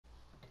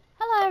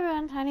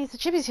everyone,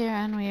 Tiniestofchibis here,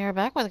 and we are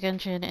back with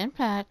Genshin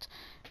Impact.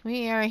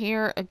 We are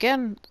here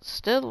again,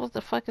 still with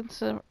the fucking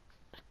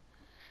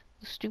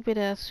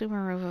stupid-ass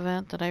Sumeru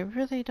event that I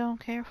really don't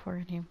care for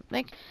anymore.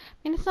 Like, I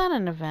mean, it's not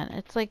an event,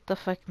 it's like the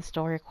fucking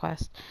story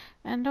quest.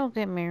 And don't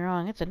get me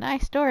wrong, it's a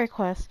nice story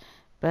quest,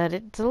 but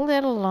it's a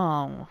little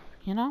long,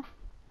 you know?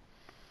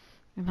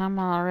 And I'm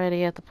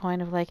already at the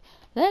point of like,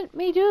 let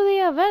me do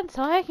the event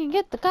so I can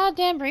get the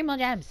goddamn Primo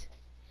Gems.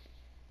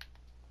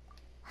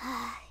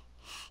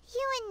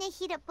 You and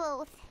Nahida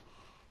both.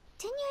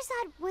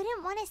 Dunyarzad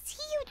wouldn't want to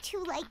see you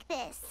two like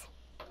this.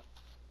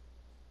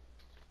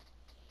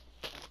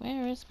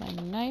 Where is my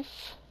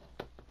knife?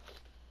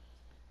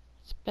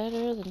 It's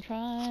better than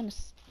trying to...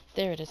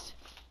 There it is.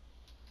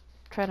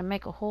 Try to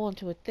make a hole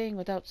into a thing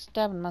without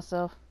stabbing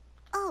myself.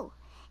 Oh,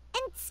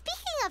 and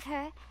speaking of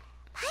her,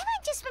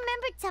 Paimon just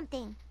remembered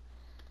something.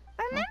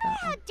 Remember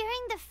how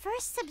during the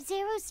first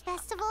Sub-Zero's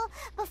festival,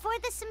 before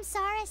the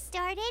Samsara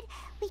started,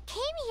 we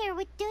came here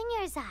with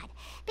Dunyarzad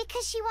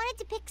because she wanted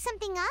to pick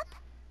something up?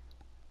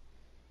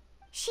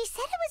 She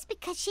said it was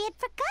because she had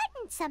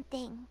forgotten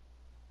something.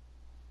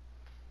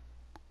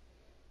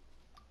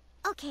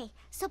 Okay,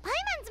 so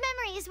Paimon's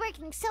memory is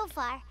working so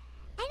far.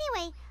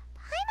 Anyway,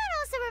 Paimon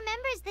also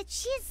remembers that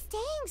she is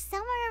staying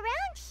somewhere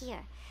around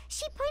here.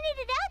 She pointed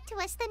it out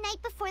to us the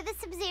night before the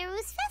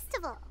Sub-Zero's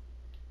festival.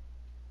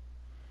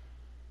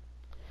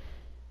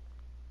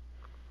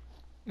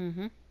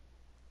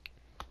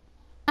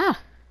 Ah!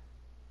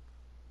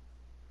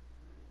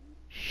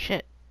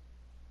 Shit.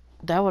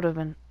 That would have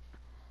been...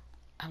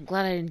 I'm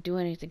glad I didn't do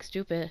anything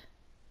stupid.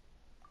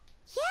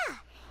 Yeah,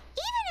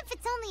 even if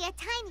it's only a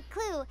tiny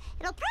clue,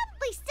 it'll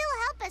probably still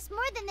help us more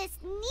than this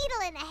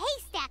needle in a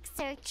haystack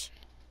search.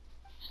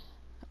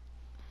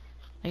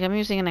 Like, I'm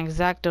using an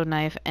X-Acto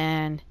knife,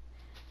 and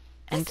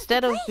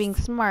instead of being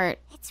smart,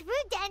 it's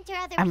rude to enter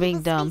other I'm being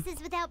people's dumb.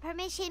 spaces without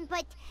permission,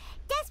 but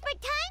desperate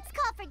times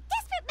call for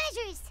desperate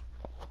measures.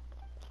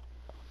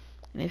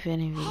 And if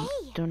any of you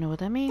don't know what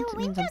that means, it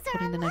means I'm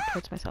putting the knife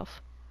towards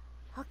myself.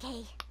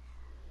 Okay.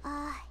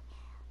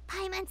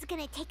 Paimon's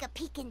gonna take a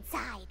peek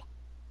inside.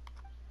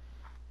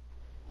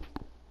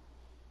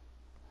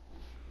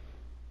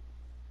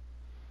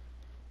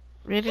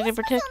 Ready to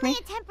protect me? This was only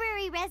a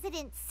temporary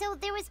residence, so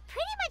there was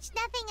pretty much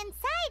nothing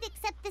inside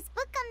except this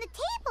book on the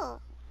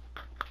table.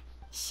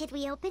 Should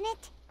we open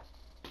it?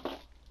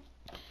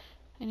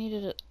 I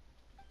needed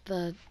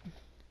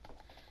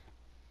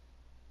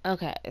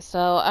Okay,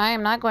 so I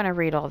am not going to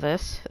read all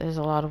this. There's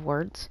a lot of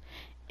words.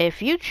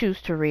 If you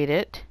choose to read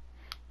it,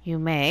 you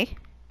may,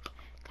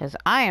 because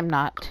I am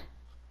not.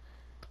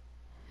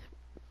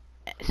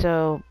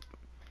 So,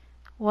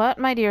 what,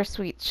 my dear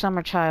sweet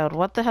summer child,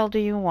 what the hell do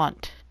you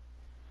want?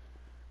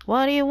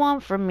 What do you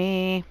want from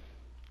me?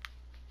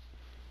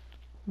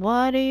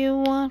 What do you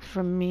want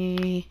from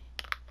me?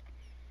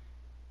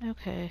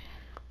 Okay.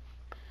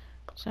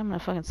 So I'm gonna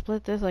fucking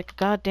split this like a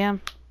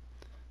goddamn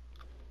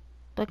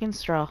fucking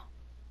straw.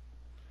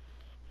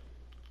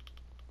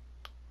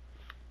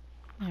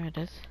 There it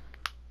is.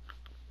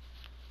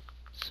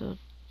 So,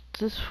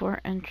 this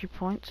 4 entry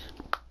points.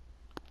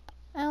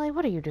 Ellie,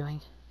 what are you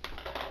doing?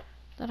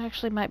 That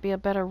actually might be a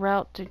better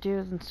route to do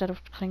instead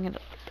of cutting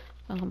it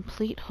a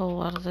complete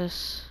hole out of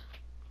this.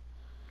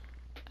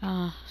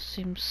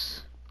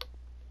 Seems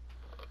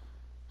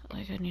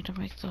like I need to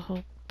make the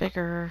hole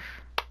bigger.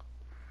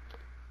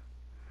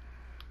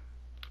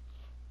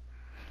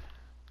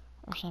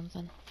 Or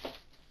something.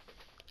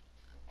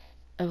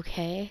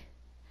 Okay.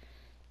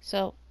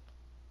 So,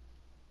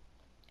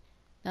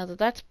 now that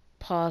that's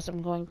paused,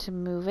 I'm going to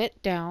move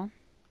it down.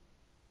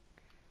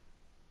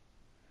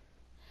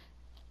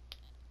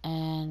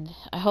 And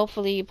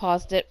hopefully you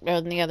paused it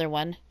on the other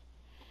one.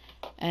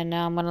 And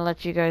now I'm going to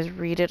let you guys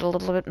read it a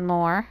little bit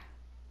more.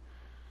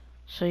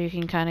 So you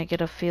can kind of get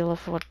a feel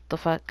of what the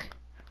fuck,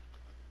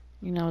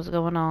 you know, is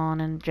going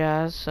on and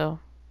jazz. So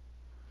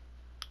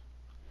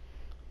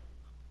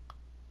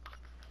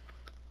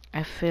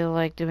I feel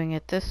like doing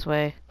it this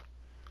way.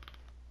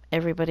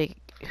 Everybody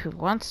who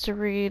wants to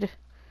read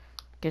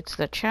gets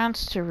the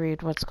chance to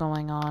read what's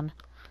going on.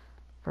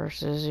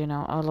 Versus, you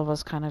know, all of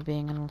us kind of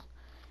being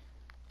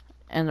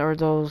in... or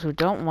those who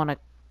don't want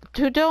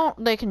to...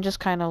 they can just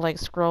kind of like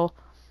scroll.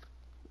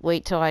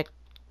 Wait till I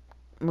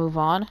move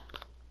on.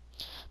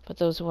 But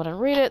those who want to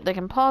read it, they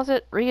can pause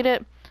it, read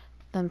it,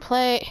 then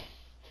play,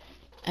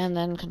 and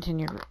then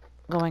continue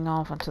going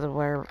off onto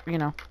the you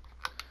know,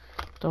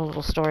 the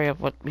little story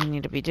of what we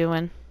need to be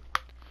doing.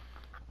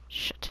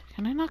 Shit.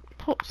 Can I not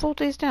fold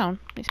these down?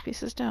 These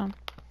pieces down?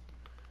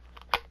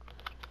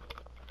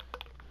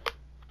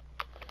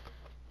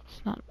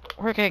 It's not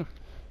working.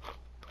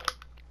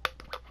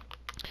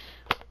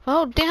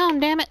 Fold down,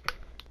 damn it!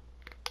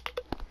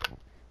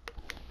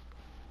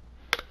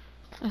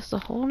 Is the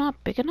hole not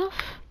big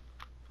enough?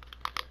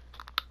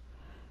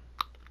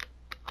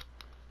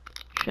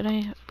 Should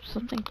I have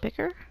something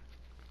bigger?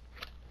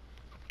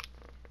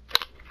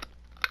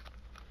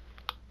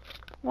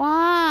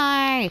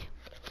 Why?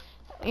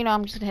 You know,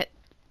 I'm just gonna hit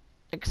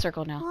like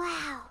circle now.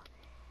 Wow.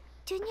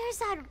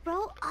 Dunyarzad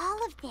wrote all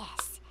of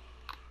this.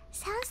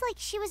 sounds like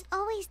she was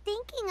always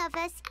thinking of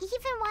us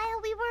even while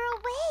we were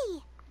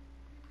away.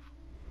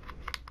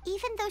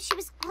 Even though she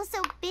was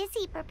also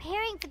busy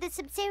preparing for the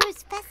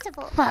Sub-Zero's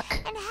festival. Fuck.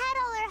 And had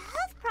all her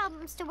health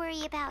problems to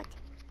worry about.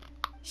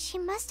 She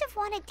must have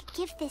wanted to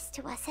give this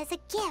to us as a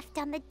gift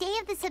on the day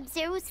of the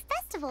Sub-Zero's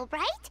festival,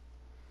 right?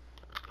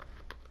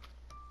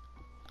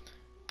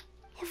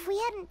 If we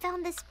hadn't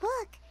found this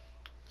book,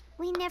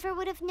 we never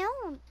would have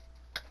known.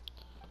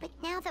 But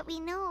now that we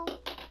know,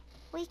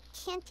 we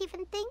can't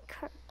even thank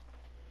her.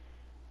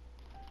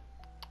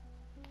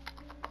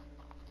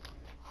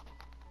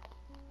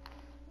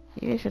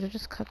 You should have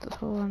just cut the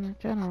hole in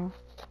general.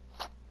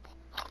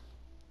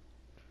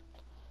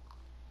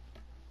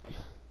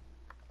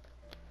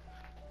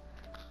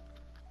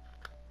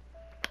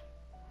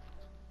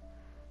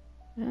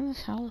 Isn't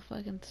this how the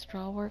fucking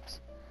straw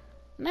works?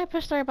 And I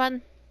pushed the right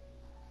button.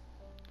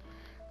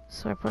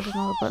 So I pushing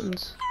all the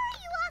buttons. Where are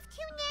you off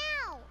to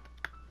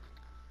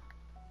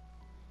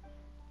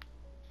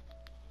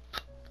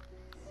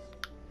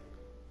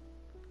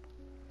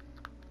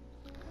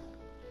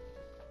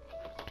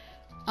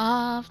now?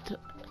 Off to...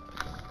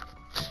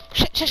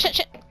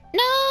 Shit!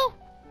 No!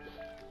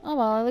 Oh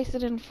well, at least it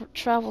didn't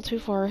travel too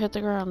far or hit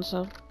the ground,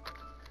 so...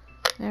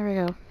 There we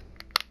go.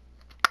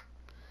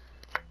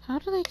 How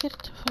do they get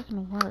it to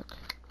fucking work?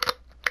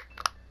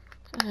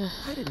 Ugh.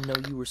 I didn't know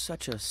you were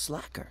such a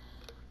slacker.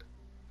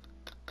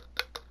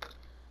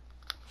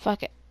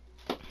 Fuck it.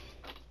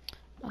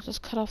 I'll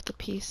just cut off the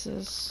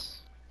pieces.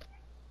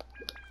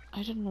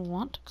 I didn't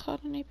want to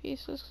cut any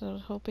pieces because I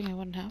was hoping I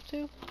wouldn't have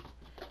to.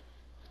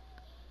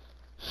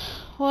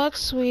 What,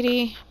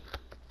 sweetie?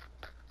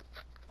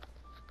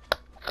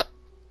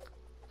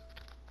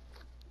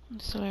 I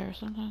swear,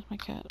 sometimes my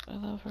cat, I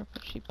love her,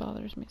 but she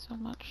bothers me so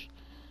much.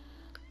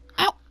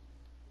 Ow!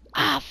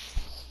 Ah!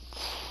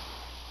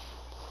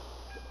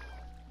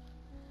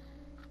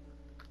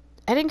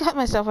 I didn't cut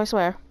myself, I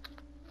swear.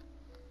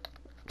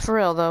 For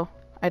real, though.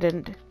 I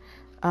didn't.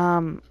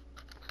 I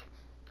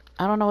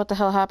don't know what the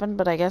hell happened,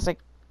 but I guess I...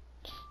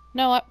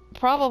 No,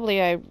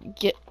 probably I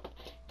get...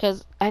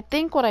 Because I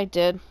think what I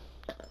did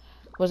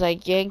was I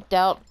yanked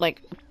out,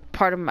 like,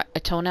 part of a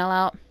toenail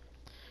out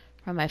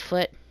from my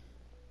foot.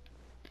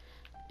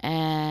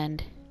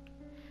 And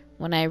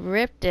when I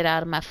ripped it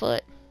out of my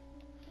foot,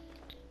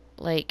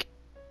 like,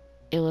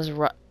 it was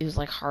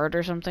like hard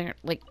or something.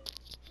 Like,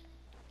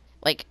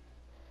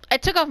 I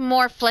took off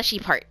more fleshy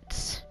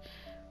parts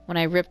when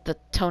I ripped the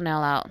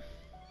toenail out.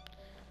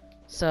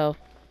 So,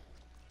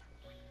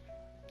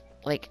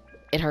 like,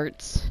 it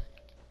hurts.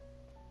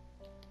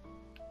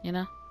 You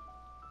know?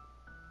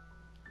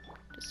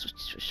 Just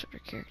switch to a shorter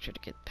character to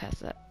get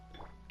past that.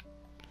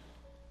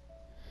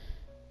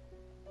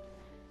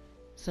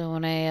 So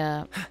when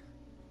I,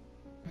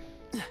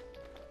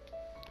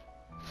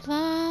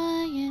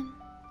 flying.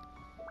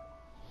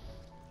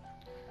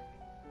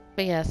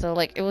 But yeah, so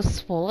like, it was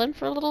swollen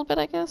for a little bit,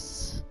 I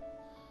guess.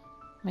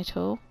 My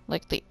toe.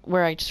 Like,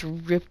 where I just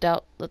ripped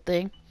out the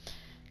thing.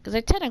 Because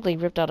I technically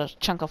ripped out a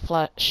chunk of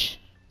flesh.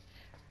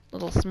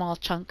 Little small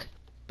chunk.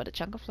 But a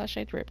chunk of flesh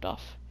I'd ripped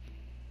off.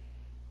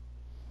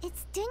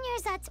 It's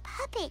Dunyarzad's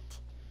puppet.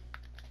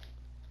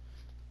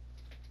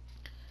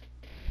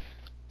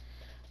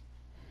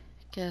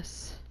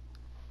 Guess.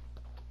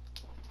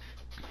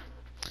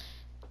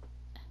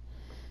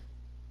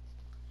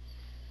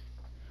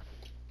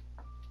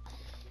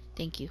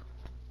 Thank you.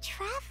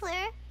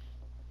 Traveler?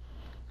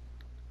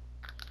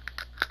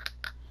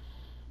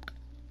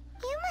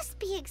 You must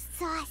be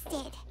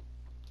exhausted.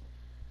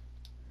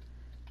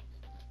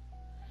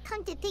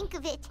 Come to think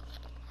of it,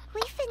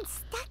 we've been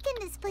stuck in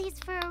this place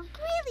for a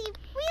really,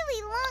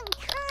 really long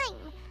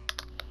time.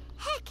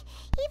 Heck,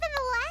 even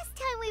the last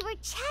time we were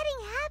chatting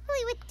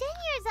happily with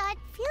Dunyarzad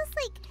feels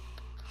like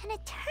an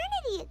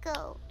eternity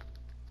ago.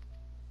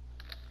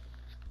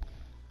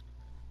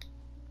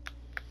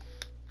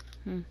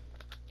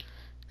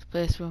 This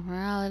place for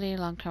morality,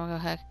 long time ago,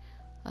 heck.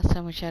 Last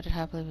time we chatted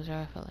happily was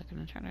I felt like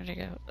an eternity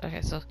ago.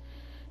 Okay, so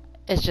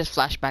it's just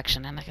flashback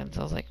shenanigans.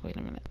 I was like, wait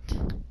a minute.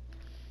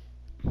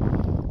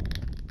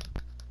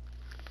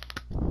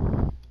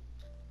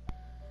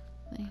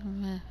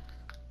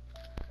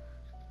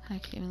 I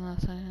keep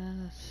last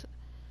time.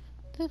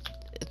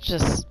 It's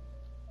just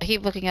I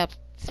keep looking up,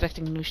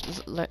 expecting new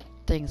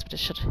things, but it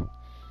should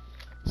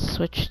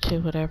switch to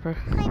whatever.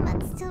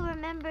 Paimon still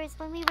remembers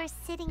when we were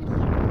sitting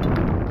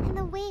here, and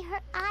the way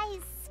her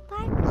eyes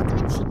sparkled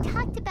when she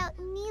talked about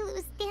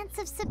Nilou's dance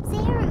of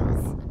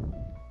Sub-Zeros.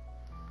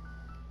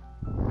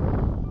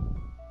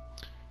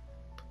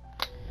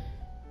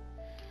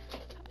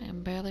 I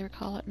can barely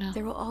recall it now.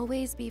 There will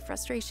always be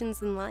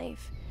frustrations in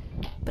life,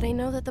 but I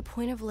know that the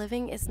point of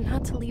living is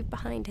not to leave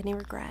behind any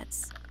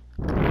regrets.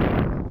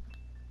 That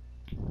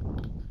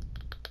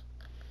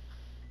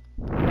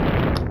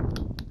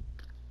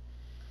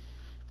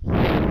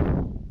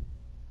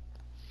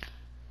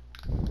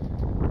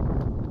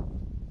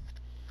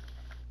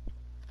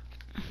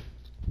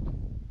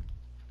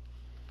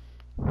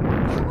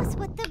was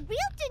what the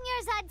real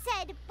Dunyarzad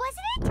said,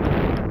 wasn't it?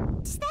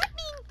 Does that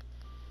mean...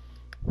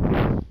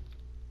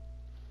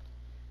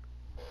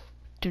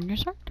 Junior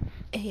Sword?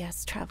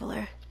 Yes,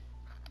 Traveler.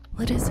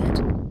 What is it?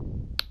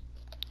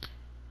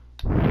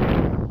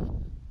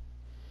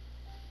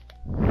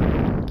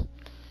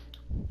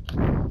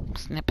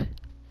 Snip.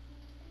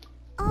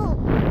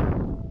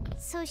 Oh,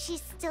 so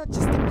she's still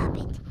just a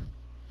puppet.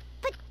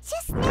 But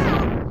just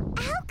now,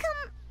 how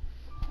come...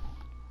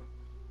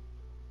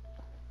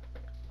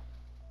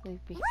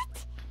 Sleepy.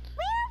 What?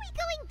 Where are we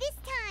going this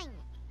time?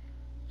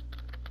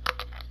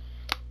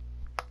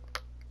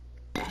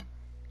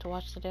 To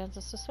watch the dance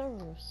of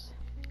Susurrus.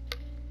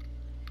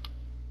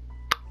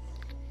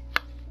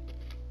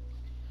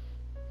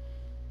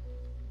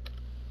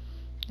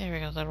 There we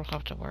go, that'll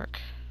have to work.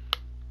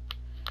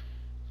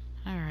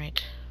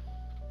 Alright.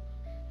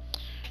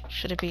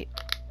 Should it be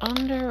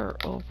under or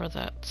over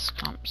that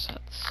scump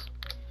sets?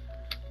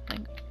 I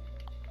think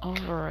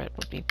over it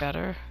would be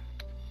better.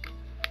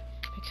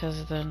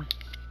 Because then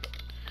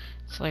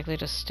it's likely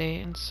to stay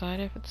inside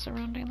if it's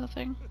surrounding the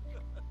thing.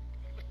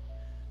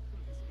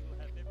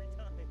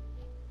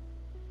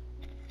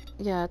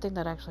 Yeah, I think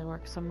that actually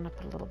works. I'm gonna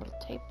put a little bit of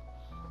tape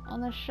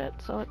on this shit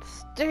so it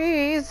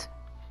stays.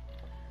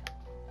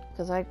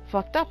 Because I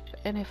fucked up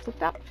and it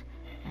flipped up.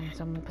 And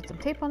so I'm gonna put some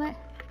tape on it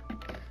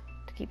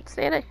to keep it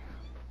steady.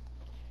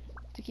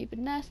 To keep it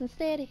nice and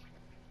steady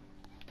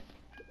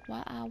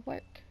while I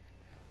work.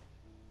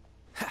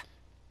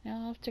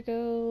 Now I have to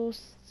go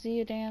see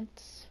a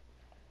dance.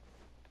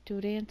 Do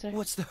a dancer.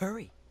 What's the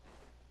hurry?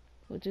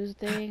 We'll do the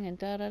thing and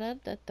da da da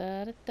da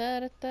da da da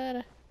da da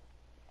da.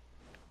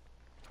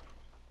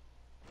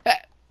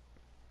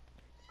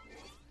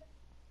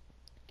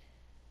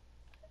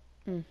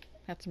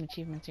 Got some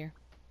achievements here.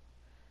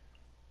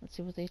 Let's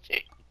see what the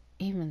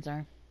achievements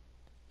are.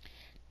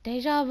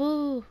 Deja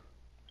vu.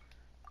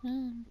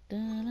 Oh,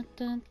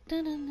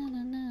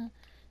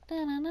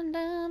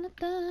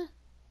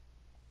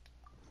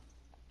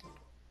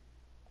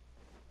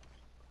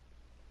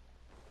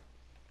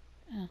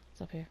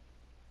 it's up here.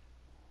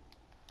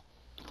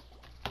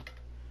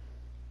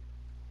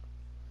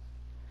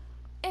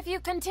 If you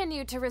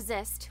continue to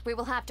resist, we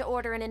will have to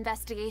order an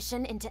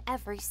investigation into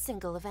every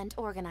single event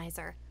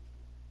organizer.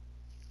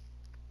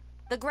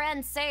 The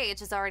Grand Sage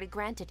has already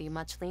granted you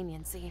much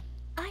leniency.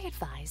 I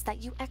advise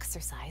that you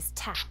exercise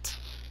tact.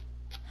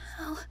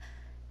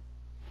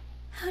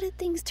 How did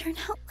things turn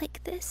out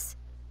like this?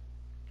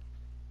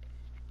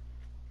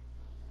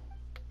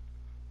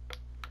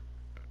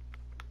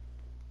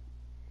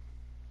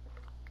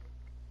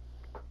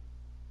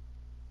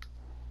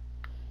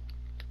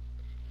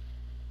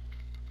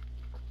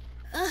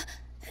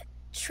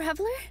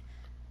 Traveler?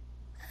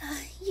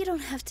 You don't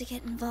have to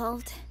get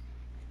involved.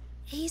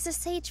 He's a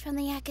sage from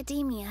the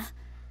academia.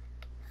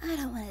 I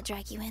don't want to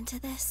drag you into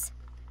this.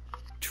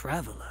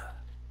 Traveler.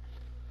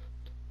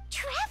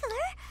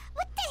 Traveler?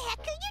 What the heck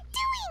are you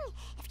doing?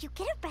 If you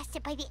get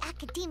arrested by the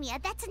academia,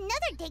 that's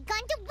another day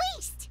gone to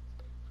waste.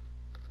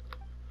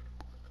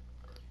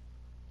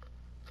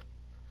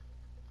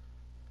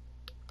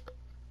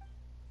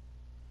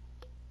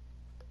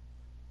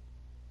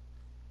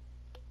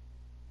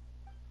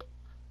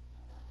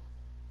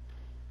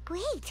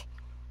 Wait,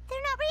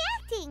 they're not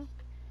reacting.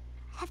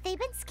 Have they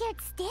been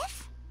scared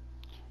stiff?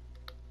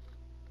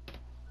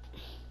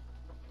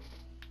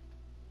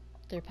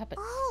 They're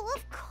puppets. Oh,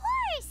 of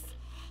course!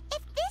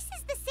 If this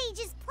is the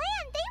sage's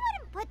plan, they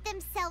wouldn't put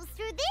themselves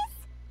through this.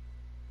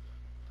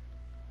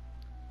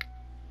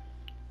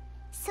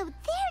 So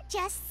they're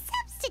just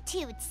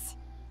substitutes.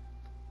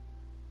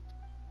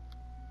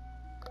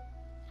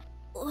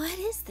 What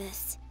is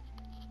this?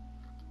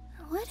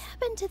 What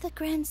happened to the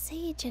Grand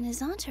Sage and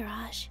his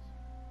entourage?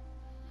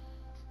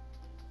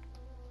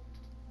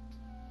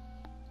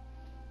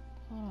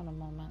 Hold on a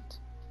moment.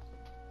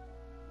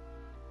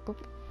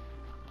 Boop.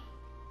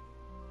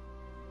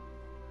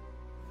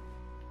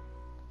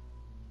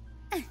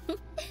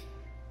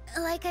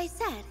 Like I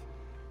said,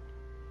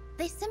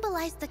 they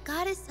symbolize the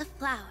goddess of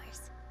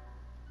flowers.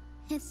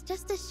 It's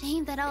just a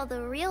shame that all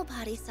the real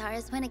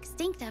Padisaras went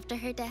extinct after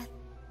her death.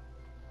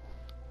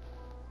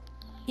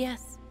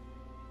 Yes.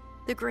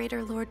 The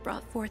Greater Lord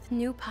brought forth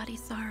new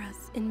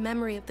Padisaras in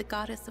memory of the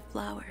goddess of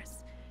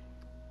flowers.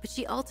 But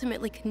she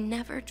ultimately could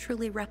never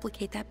truly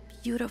replicate that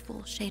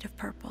beautiful shade of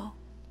purple.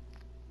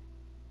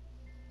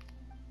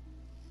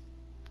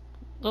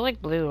 They're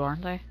like blue,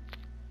 aren't they?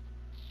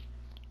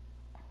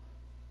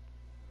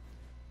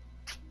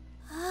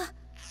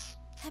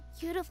 That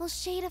beautiful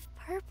shade of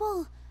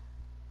purple.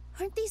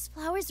 Aren't these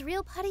flowers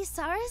real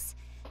Padisaras?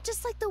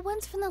 Just like the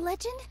ones from the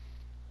legend?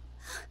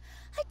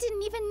 I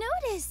didn't even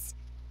notice.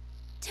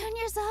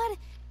 Taniestofchibis,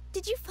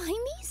 did you find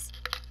these?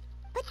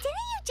 But didn't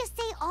you just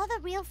say all the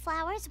real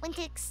flowers went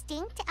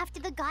extinct after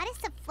the goddess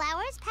of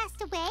flowers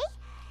passed away?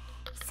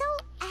 So,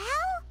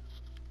 how?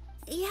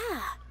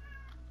 Yeah.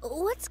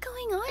 What's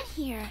going on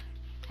here?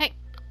 Hey,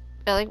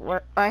 Ellie,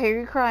 I hear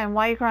you crying.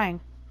 Why are you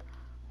crying?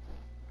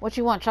 What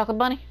you want, chocolate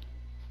bunny?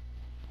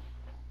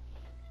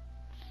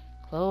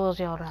 Close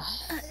your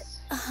eyes.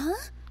 Huh?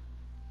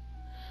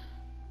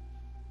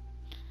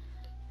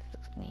 This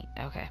looks neat.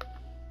 Okay.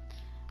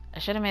 I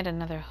should have made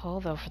another hole,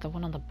 though, for the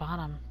one on the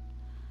bottom.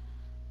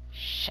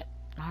 Shit.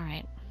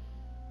 Alright.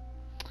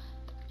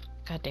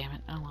 God damn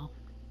it. Oh well.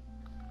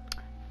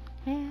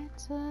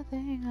 It's a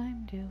thing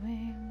I'm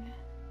doing.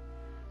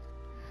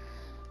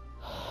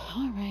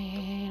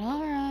 Alright.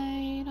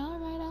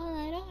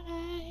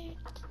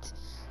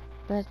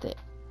 But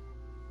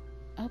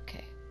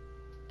okay.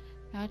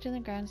 Now to the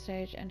grand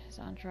stage and his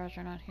entourage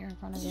are not here in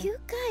front of you. You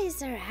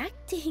guys are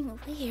acting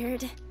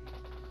weird.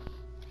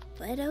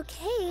 But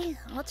okay,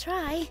 I'll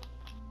try.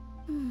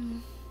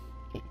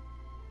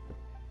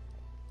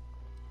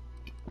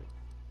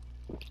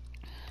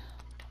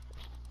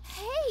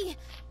 Hey!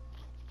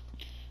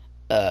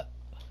 They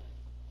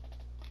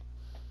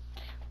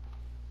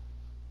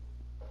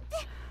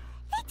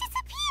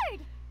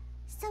disappeared!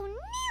 So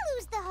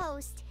Nilu's the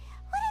host.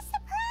 What a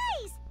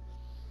surprise!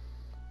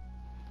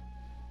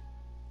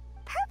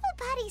 Purple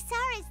body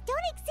Saras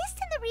don't exist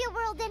in the real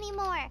world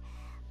anymore.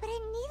 But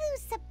in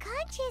Nilu's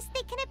subconscious,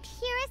 they can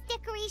appear as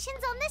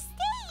decorations on the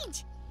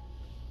stage.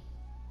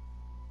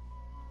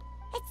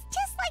 It's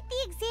just like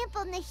the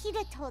example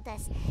Nahida told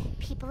us.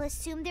 People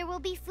assumed there will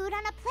be food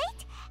on a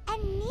plate,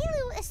 and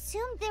Nilu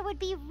assumed there would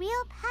be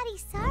real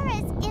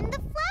Patisaras in the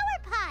flower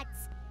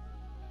pots.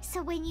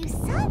 So when you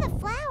saw the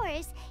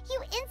flowers,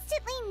 you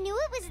instantly knew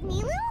it was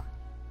Nilu?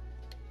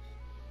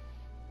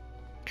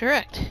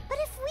 Correct. But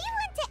if we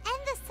want to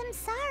end the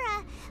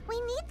samsara,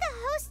 we need the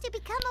host to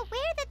become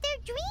aware that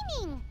they're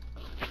dreaming.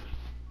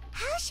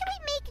 How should we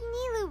make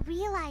Nilu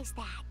realize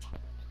that?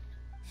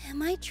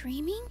 Am I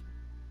dreaming?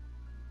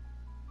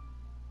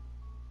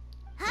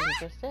 What you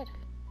just did.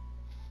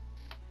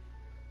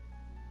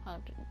 How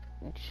did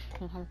you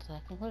come to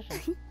that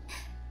conclusion?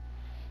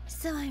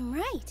 So I'm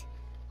right.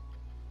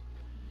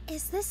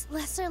 Is this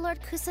Lesser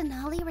Lord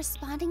Kusanali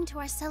responding to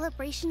our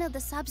celebration of the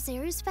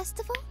Sub-Zeru's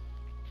festival?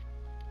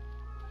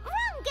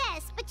 Wrong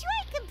guess, but you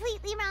aren't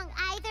completely wrong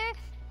either.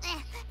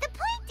 The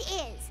point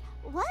is,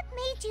 what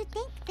made you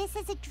think this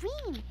is a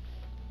dream?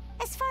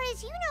 As far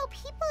as you know,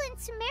 people in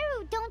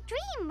Sumeru don't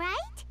dream,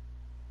 right?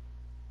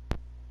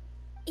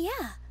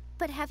 Yeah,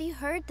 but have you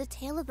heard the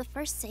tale of the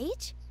first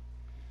sage?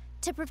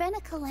 To prevent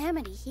a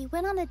calamity, he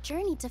went on a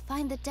journey to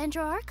find the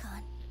Dendro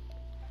Archon.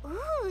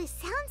 Ooh,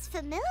 sounds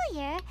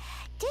familiar.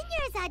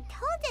 Dunyarzad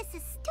told us a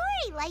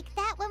story like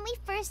that when we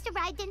first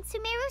arrived in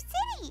Sumeru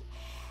City.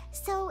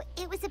 So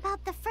it was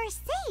about the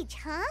first sage,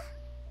 huh?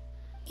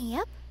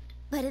 Yep,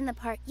 but in the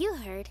part you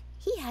heard,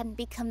 he hadn't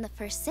become the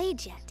first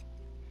sage yet.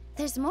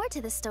 There's more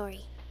to the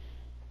story.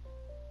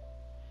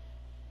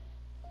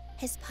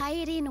 His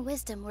piety and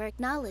wisdom were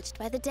acknowledged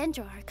by the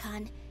Dendro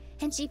Archon,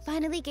 and she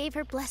finally gave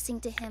her blessing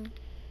to him.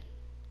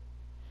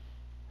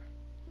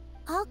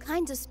 All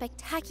kinds of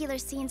spectacular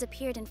scenes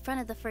appeared in front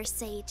of the first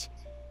sage,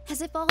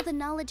 as if all the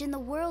knowledge in the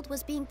world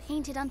was being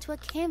painted onto a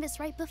canvas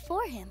right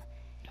before him.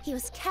 He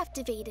was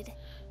captivated.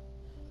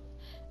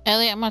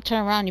 Elliot, I'm gonna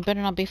turn around. You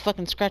better not be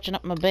fucking scratching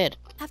up my bed.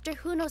 After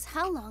who knows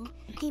how long,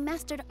 he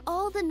mastered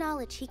all the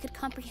knowledge he could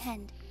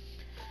comprehend.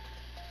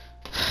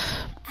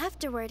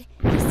 Afterward,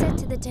 he said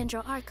to the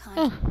Dendro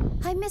Archon,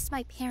 I miss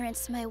my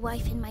parents, my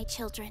wife, and my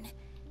children.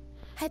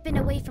 I've been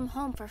away from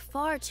home for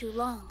far too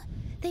long.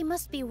 They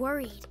must be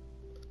worried.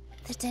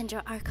 The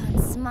Dendro Archon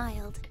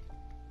smiled.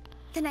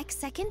 The next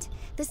second,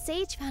 the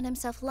sage found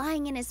himself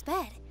lying in his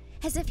bed,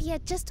 as if he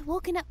had just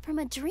woken up from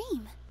a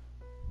dream.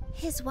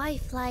 His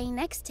wife, lying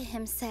next to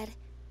him, said,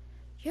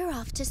 You're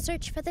off to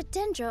search for the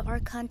Dendro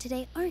Archon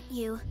today, aren't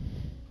you?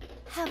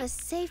 Have a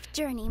safe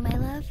journey, my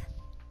love.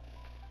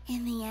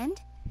 In the end,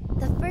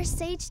 the first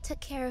sage took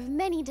care of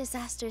many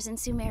disasters in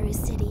Sumeru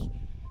City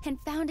and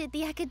founded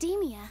the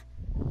Academia.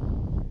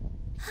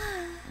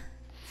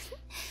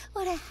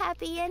 What a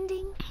happy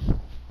ending.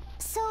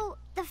 So,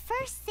 the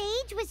first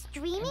sage was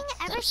dreaming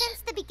ever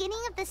since the beginning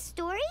of the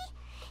story?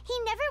 He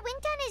never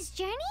went on his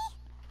journey?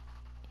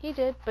 He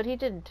did, but he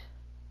didn't.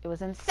 It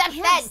was inception!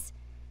 Yes!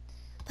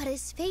 But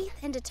his faith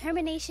and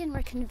determination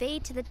were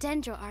conveyed to the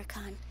Dendro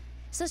Archon,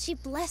 so she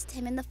blessed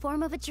him in the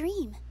form of a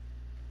dream.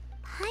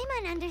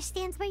 Paimon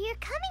understands where you're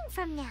coming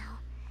from now.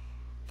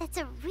 That's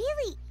a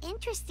really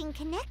interesting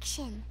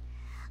connection.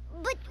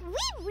 But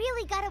we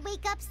really gotta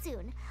wake up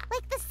soon,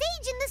 like the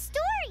sage in the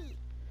story.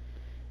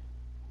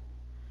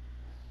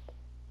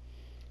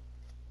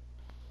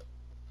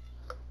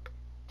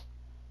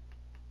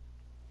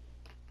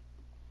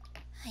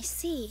 I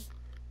see.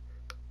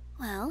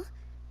 Well,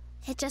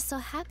 it just so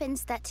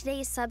happens that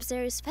today's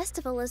Sub-Zeru's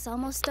festival is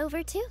almost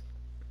over too.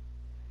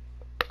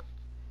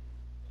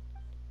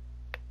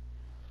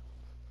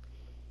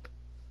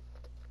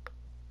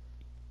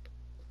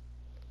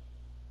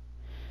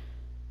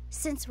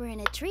 Since we're in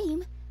a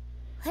dream,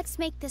 let's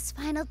make this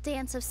final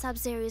dance of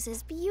Sub-Zeru's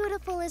as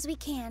beautiful as we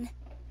can.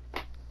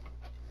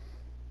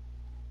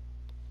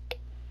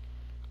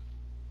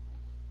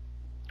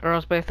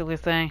 Girl's basically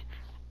saying,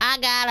 I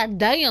gotta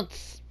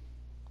dance.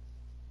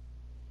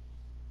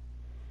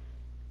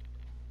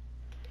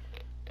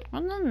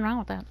 Well, nothing wrong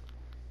with that.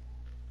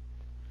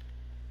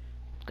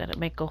 Gotta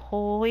make a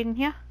hole in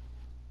here.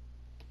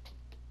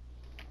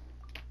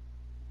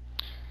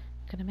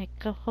 Gonna make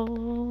a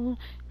hole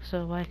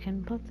so I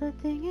can put the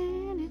thing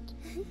in it.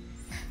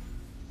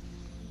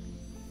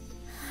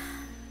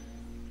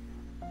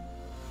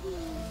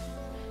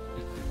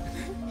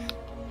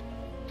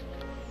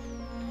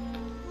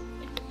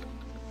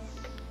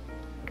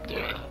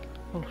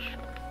 Oh, sh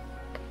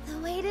The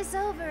wait is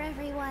over,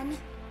 everyone.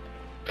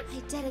 I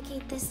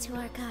dedicate this to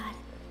our god,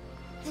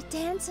 the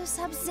Dance of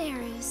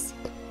Sub-Zerus.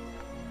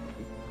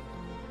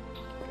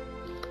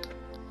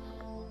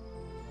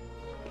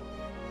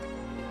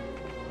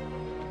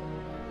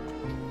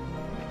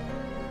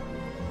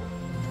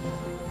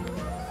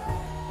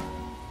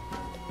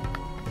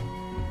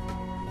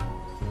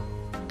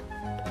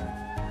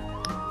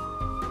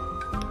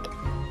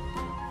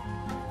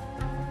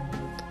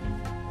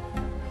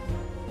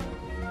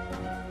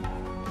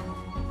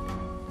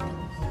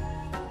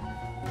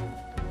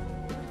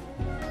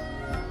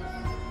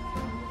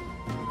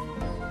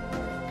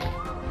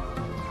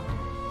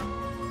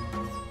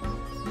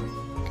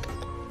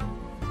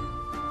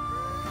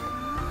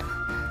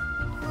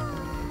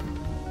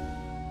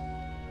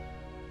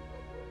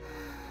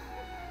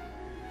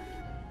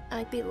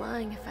 I'd be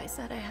lying if I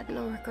said I had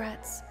no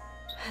regrets.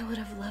 I would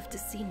have loved to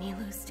see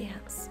Nilou's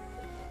dance.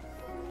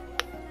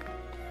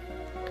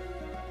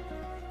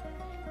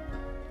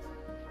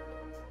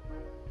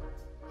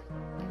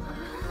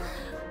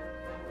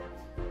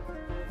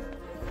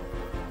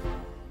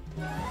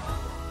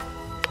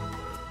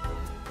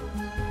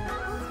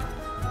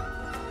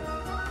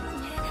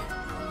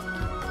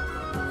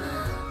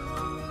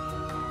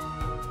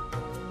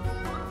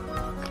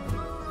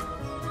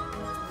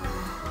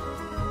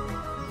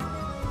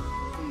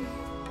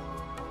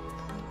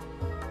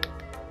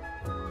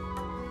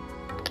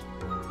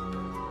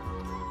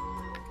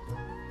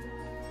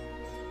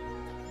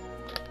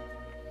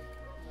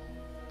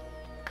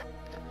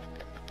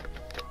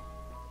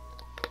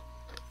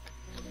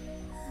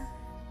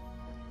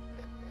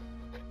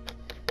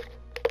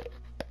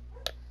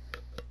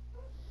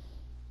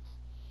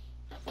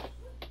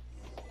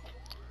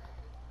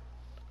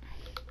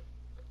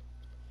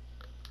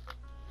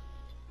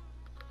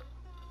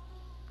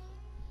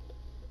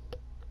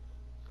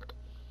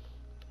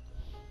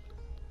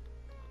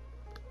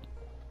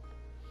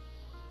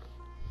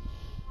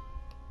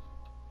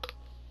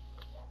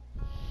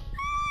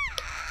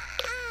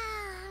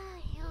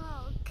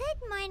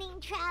 Good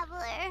morning,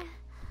 traveler.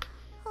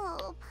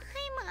 Oh,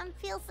 Paimon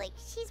feels like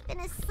she's been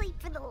asleep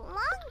for the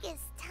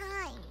longest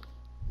time.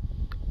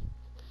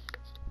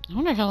 I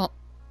wonder how,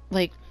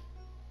 like...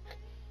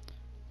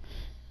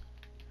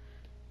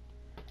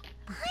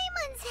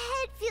 Paimon's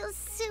head feels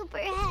super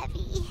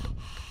heavy.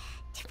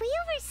 Did we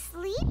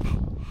oversleep?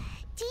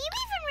 Do you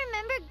even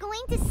remember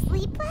going to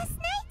sleep last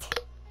night?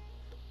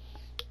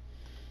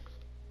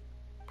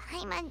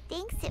 Paimon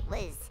thinks it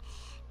was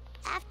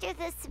after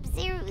the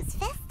Sub-Zero's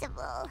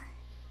festival.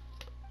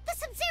 The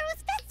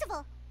Sub-Zero's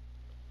festival!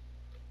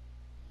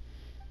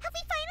 Have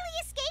we finally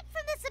escaped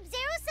from the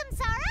Sub-Zero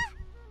Samsara?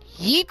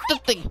 Yeet the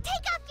thing!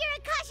 Take off your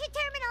Akasha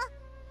terminal!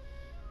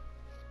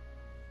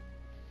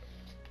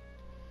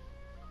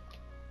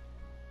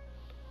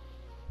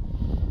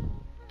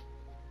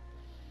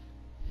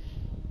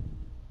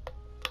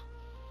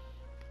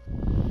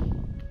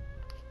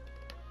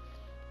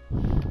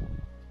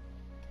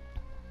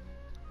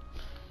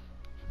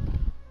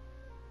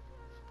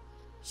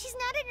 She's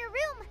not in her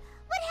room.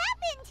 What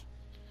happened?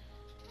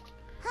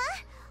 Huh?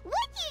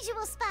 What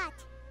usual spot?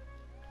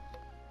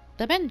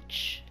 The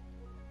bench.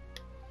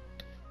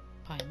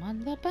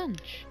 Paimon the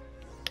bench.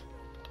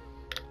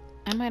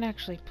 I might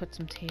actually put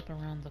some tape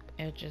around the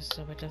edges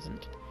so it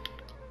doesn't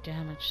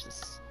damage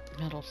this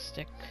metal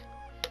stick.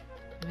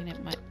 I mean,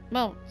 it might...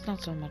 Well, it's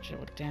not so much it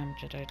would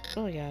damage it.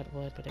 Oh yeah, it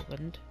would, but it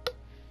wouldn't. You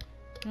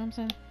know what I'm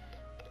saying?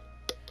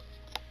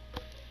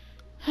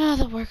 Ah,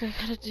 the work I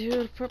gotta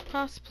do for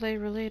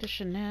cosplay-related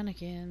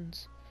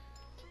shenanigans.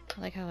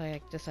 I like how I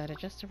decided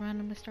just to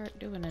randomly start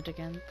doing it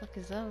again.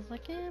 Because I was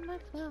like, yeah,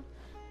 might as well.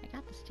 I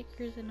got the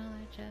stickers and all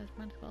that jazz.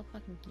 Might as well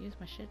fucking use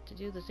my shit to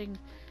do the thing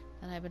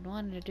that I've been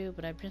wanting to do,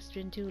 but I've just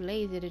been too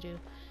lazy to do.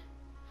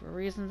 For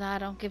reasons I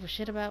don't give a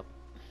shit about.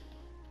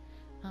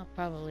 Oh,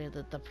 probably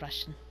the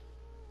depression.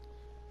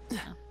 No,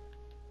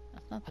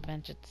 that's not the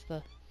bench, it's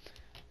the...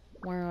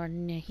 where our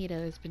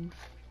Nahida has been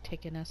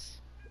taking us.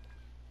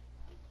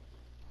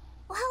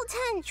 Well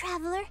done,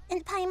 traveler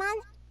and Paimon.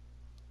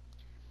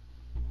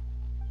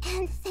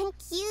 And thank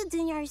you,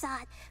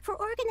 Dunyarzad, for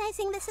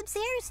organizing the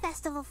Sub-Zero's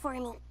festival for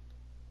me.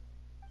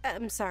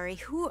 I'm sorry,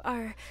 who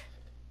are...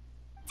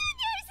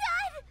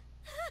 Dunyarzad!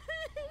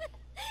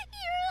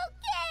 You're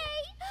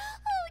okay!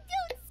 Oh,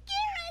 don't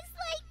scare us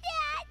like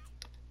that!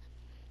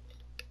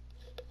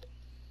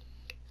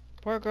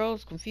 Poor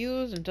girl's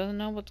confused and doesn't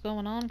know what's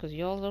going on because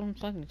y'all don't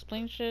fucking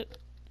explain shit.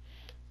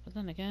 But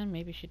then again,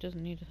 maybe she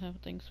doesn't need to have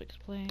things to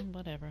explain,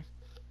 whatever.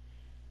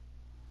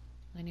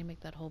 I need to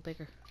make that hole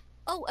bigger.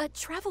 Oh,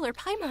 Traveler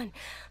Paimon.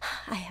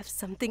 I have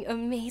something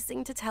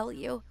amazing to tell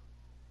you.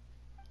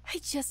 I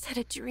just had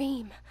a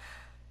dream,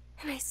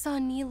 and I saw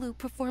Nilou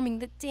performing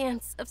the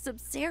dance of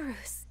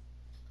Sub-Zerus.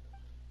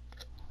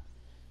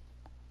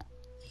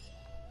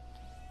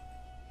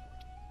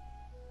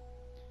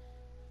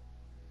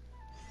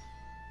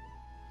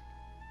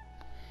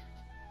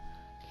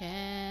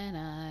 Can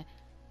I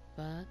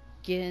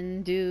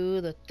can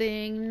do the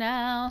thing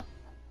now.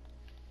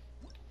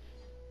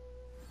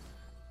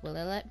 Will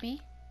it let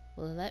me?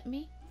 Will it let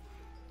me?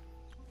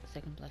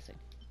 Second blessing.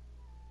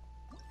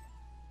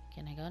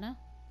 Can I go now?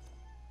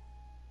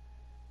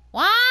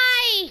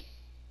 Why?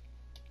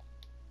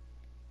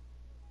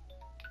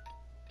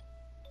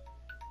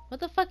 What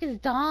the fuck is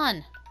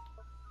Dawn?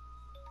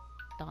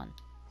 Dawn.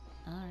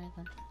 Alright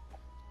then.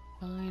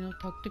 Fine, I'll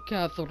talk to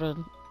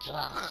Catherine.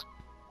 Ugh.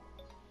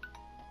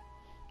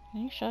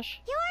 Can you shush?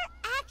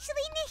 You're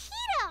actually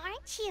Nahida,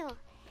 aren't you?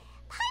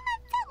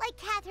 Paimon felt like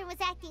Catherine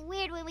was acting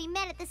weird when we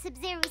met at the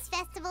Sub-Zero's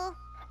festival.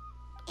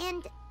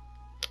 And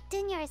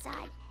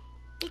Dunyarzad,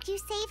 did you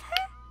save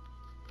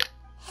her?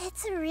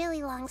 It's a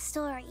really long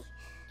story.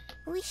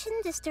 We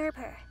shouldn't disturb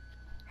her.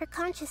 Her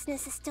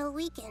consciousness is still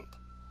weakened.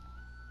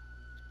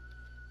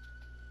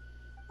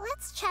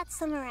 Let's chat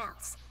somewhere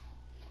else.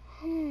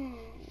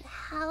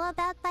 How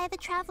about by the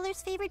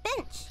Traveler's favorite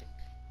bench?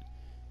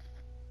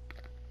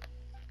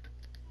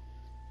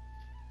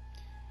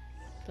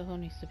 The hole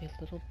needs to be a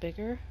little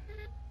bigger.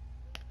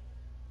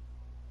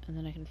 And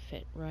then I can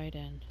fit right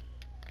in.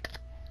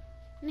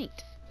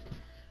 Neat.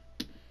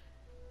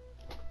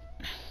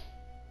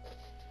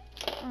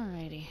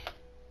 Alrighty.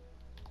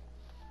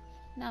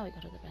 Now we go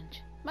to the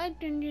bench. My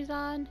Ginger's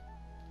on.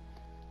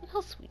 Look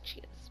how sweet she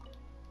is.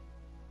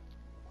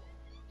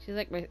 She's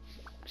like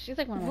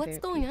one of my What's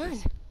favorite going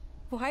pieces.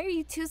 on? Why are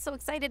you two so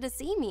excited to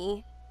see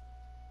me?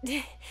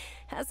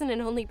 Hasn't it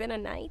only been a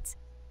night?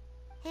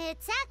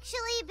 It's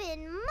actually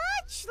been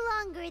much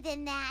longer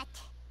than that.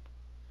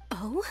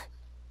 Oh?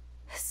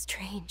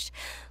 Strange.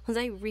 Was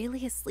I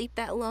really asleep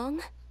that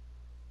long?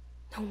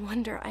 No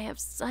wonder I have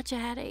such a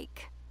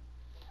headache.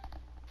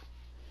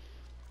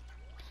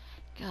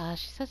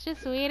 Gosh, she's such a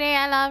sweetie.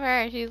 I love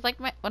her. She's like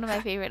one of my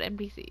favorite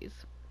NPCs.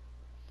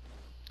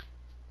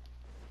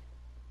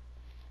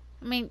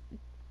 I mean,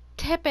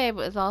 Tepe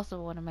was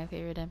also one of my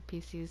favorite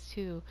NPCs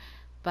too,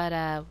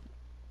 but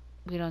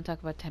we don't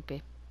talk about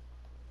Tepe.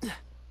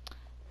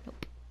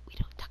 Nope, we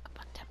don't talk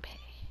about Tepe.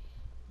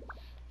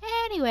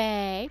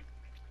 Anyway,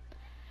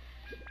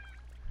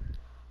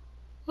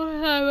 what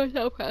time is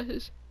now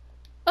passes?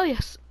 Oh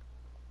yes.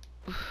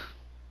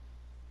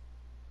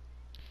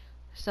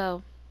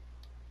 So,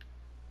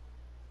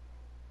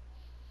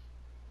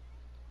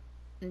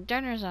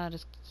 Dunyarzad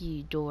is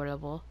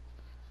adorable.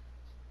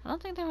 I don't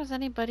think there was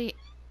anybody.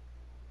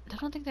 I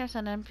don't think there's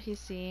an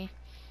NPC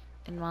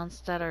in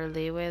Mondstadt or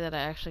Leeway that I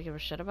actually give a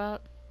shit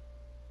about.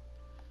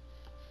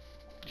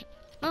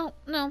 Oh,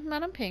 no,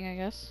 Madame Ping, I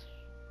guess.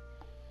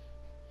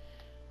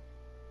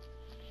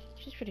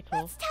 She's pretty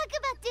cool. Let's talk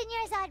about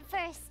Dunyarzad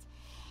first.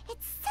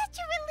 It's such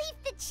a relief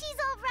that she's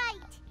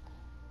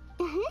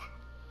alright.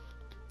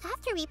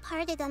 After we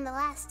parted on the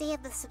last day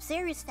of the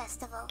Sub-Zero's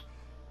festival,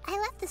 I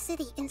left the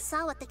city and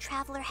saw what the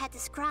Traveler had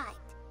described.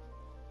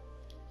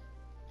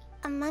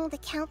 Among the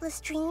countless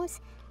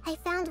dreams, I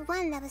found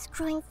one that was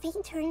growing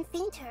fainter and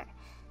fainter.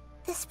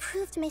 This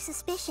proved my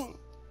suspicion.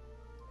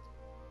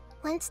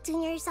 Once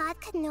Dunyarzad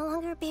could no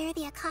longer bear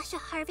the Akasha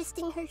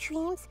harvesting her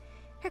dreams,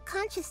 her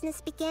consciousness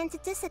began to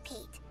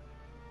dissipate.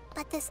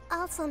 But this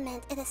also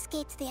meant it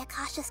escaped the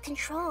Akasha's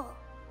control.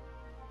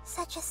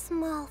 Such a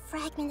small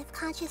fragment of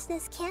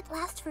consciousness can't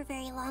last for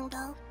very long,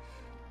 though.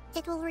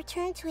 It will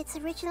return to its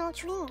original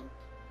dream,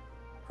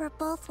 where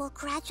both will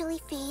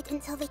gradually fade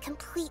until they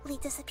completely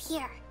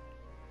disappear.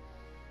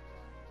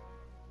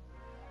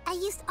 I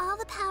used all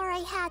the power I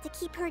had to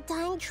keep her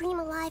dying dream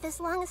alive as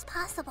long as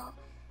possible,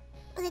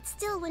 but it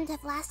still wouldn't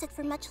have lasted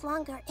for much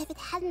longer if it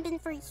hadn't been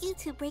for you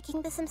two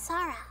breaking the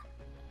samsara.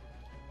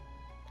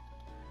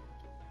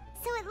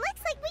 So it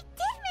looks like we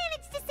did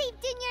manage to save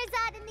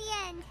Dunyarzad in the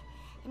end.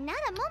 And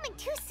not a moment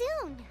too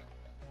soon.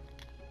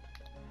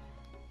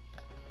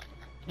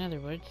 In other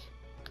words,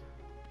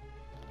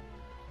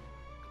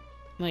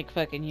 like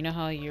fucking, you know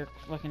how your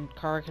fucking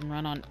car can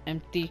run on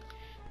empty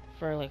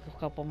for like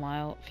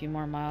a few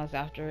more miles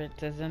after it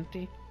says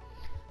empty?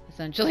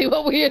 Essentially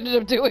what we ended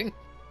up doing.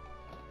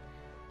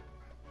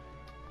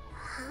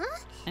 Huh?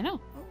 I know.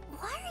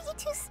 Why are you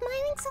two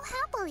smiling so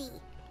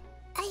happily?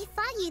 I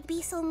thought you'd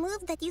be so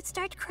moved that you'd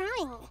start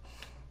crying.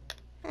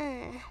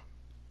 I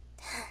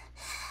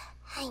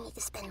need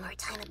to spend more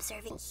time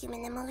observing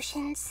human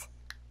emotions.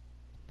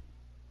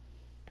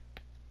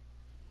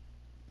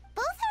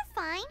 Both are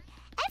fine.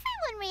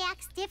 Everyone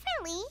reacts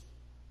differently.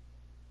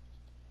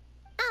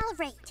 All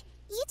right.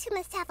 You two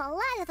must have a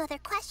lot of other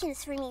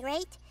questions for me,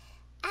 right?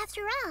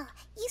 After all,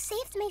 you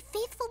saved my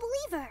faithful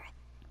believer.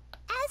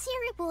 As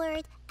your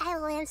reward, I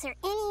will answer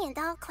any and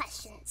all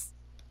questions.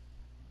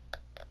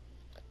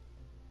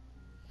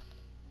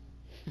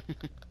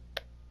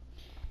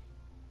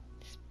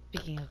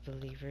 Speaking of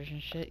believers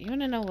and shit, you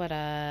wanna know what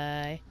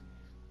I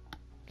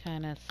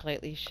kind of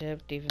slightly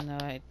shipped, even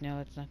though I know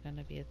it's not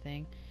gonna be a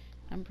thing?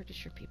 I'm pretty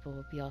sure people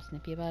will be all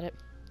snippy about it.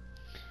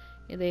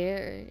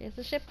 There is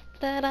a ship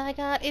that I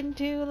got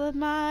into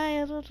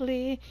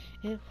mildly.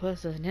 It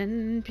was an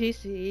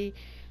NPC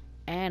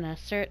and a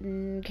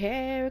certain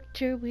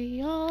character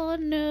we all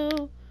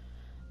know,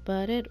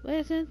 but it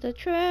wasn't the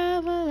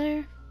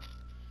Traveler.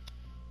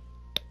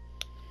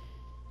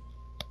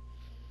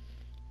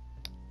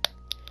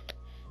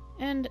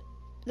 And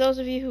those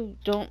of you who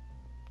don't,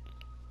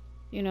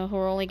 you know, who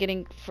are only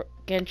getting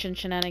Genshin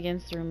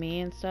shenanigans through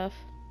me and stuff,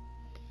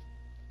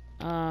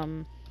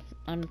 I'm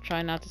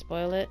trying not to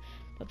spoil it,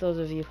 but those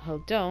of you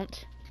who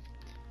don't,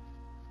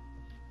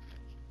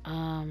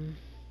 and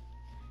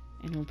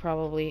who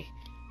probably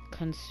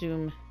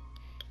consume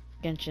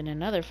Genshin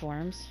in other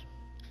forms,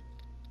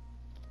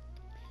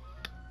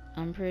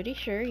 I'm pretty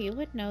sure you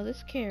would know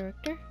this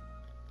character.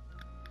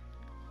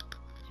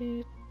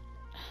 Dude,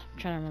 I'm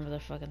trying to remember the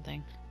fucking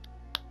thing.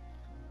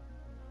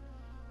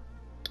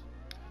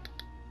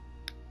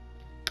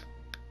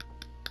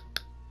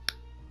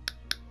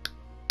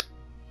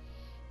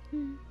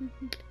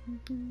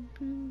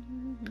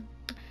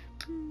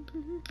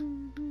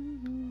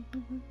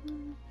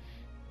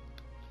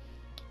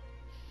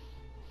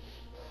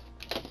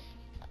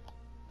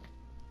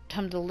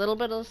 Hummed a little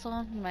bit of the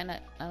song. You might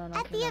not. I don't know.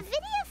 At the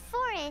Avidia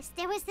Forest,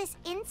 there was this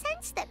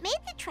incense that made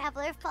the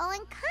traveler fall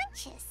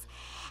unconscious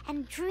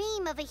and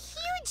dream of a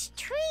huge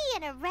tree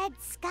and a red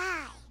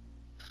sky.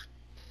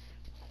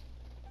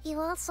 You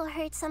also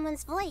heard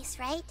someone's voice,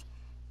 right?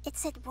 It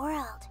said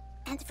world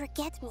and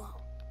forget me.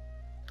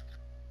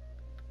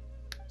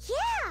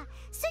 Yeah,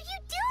 so you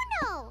do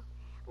know.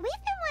 We've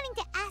been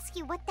wanting to ask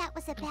you what that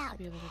was about,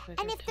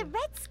 and if the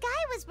red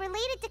sky was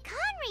related to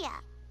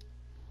Conria.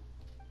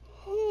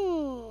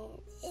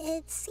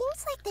 It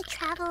seems like the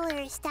traveler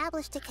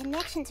established a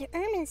connection to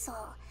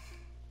Irminsul.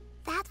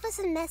 That was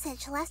a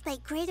message left by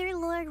Greater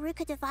Lord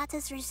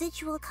Rukkhadevata's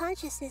residual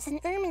consciousness in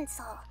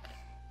Irminsul.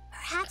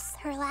 Perhaps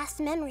her last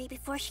memory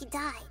before she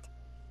died.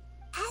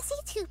 As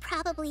you two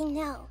probably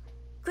know,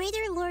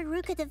 Greater Lord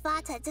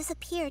Rukkhadevata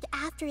disappeared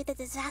after the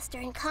disaster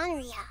in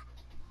Conria.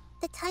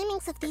 The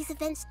timings of these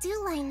events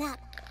do line up,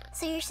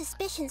 so your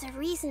suspicions are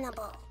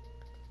reasonable.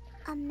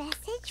 A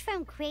message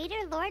from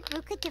Greater Lord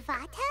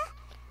Rukkhadevata?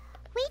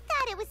 We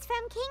thought it was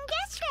from King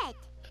Deshret.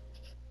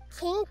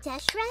 King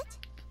Deshret?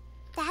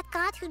 That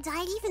god who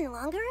died even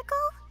longer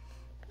ago?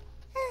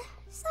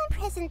 Some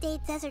present-day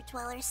desert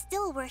dwellers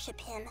still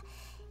worship him.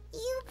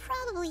 You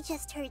probably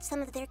just heard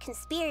some of their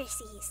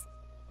conspiracies.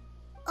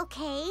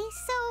 Okay,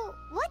 so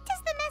what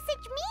does the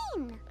message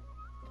mean?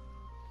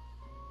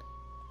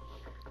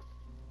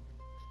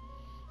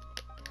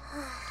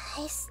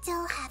 I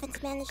still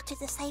haven't managed to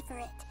decipher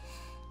it.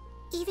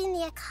 Even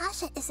the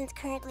Akasha isn't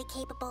currently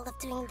capable of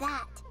doing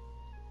that.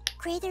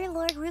 Greater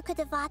Lord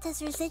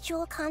Rukkhadevata's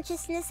residual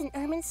consciousness in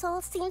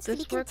Irminsul seems to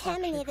be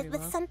contaminated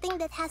with something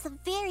that has a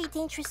very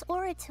dangerous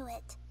aura to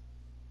it.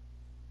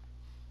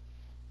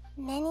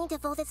 Many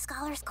devoted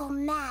scholars go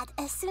mad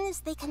as soon as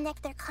they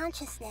connect their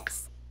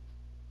consciousness.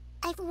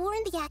 I've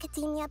warned the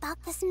academia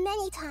about this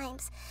many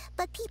times,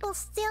 but people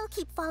still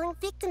keep falling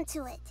victim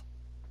to it.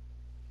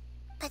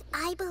 But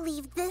I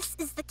believe this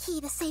is the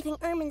key to saving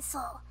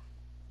Irminsul.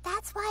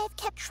 That's why I've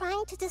kept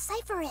trying to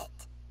decipher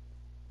it.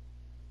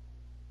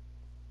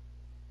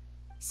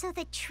 So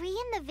the tree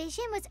in the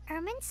vision was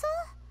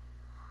Irminsul?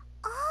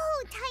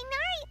 Oh,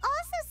 Tighnari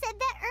also said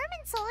that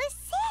Irminsul is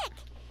sick.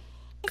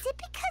 Is it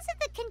because of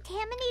the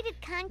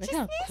contaminated consciousness?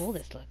 Look how cool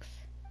this looks.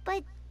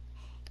 But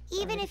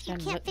even if you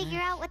can't figure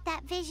out what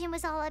that vision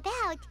was all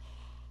about,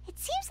 it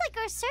seems like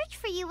our search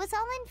for you was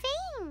all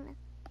in vain.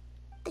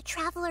 The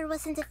traveler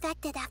wasn't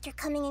affected after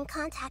coming in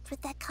contact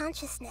with that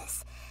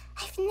consciousness.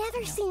 I've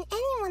never seen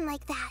anyone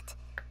like that.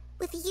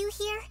 With you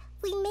here,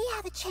 we may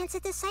have a chance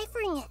at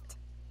deciphering it.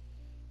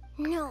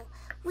 No,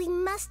 we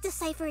must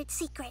decipher its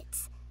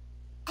secrets.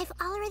 I've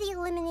already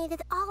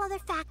eliminated all other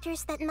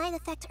factors that might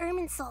affect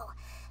Irminsul.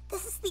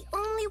 This is the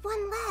only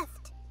one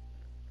left.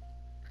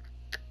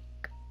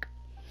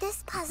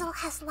 This puzzle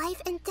has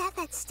life and death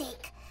at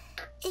stake.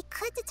 It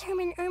could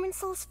determine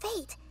Irminsul's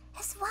fate,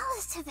 as well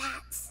as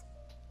Tevat's.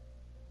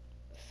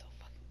 So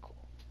fucking cool.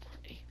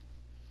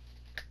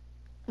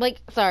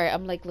 Like, sorry,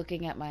 I'm like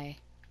looking at my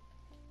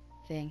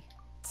thing.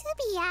 To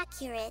be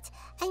accurate,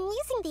 I'm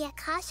using the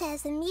Akasha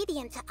as a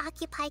medium to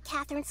occupy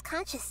Catherine's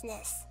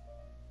consciousness.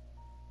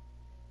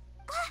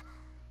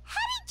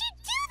 How did you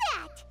do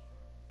that?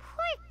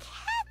 Poor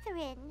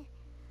Catherine.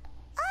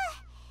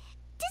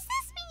 Does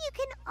this mean you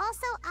can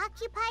also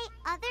occupy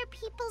other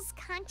people's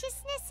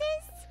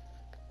consciousnesses?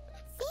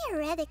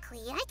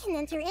 Theoretically, I can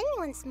enter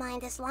anyone's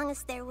mind as long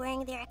as they're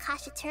wearing their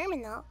Akasha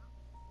terminal.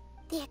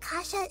 The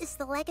Akasha is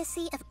the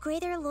legacy of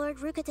Greater Lord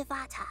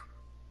Rukkhadevata.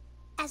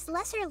 As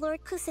Lesser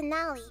Lord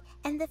Kusanali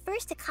and the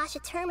first Akasha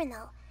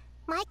terminal,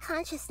 my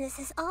consciousness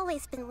has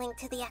always been linked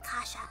to the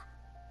Akasha.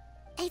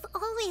 I've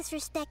always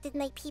respected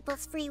my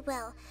people's free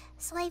will,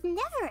 so I've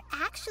never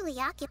actually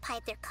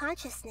occupied their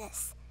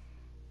consciousness.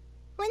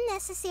 When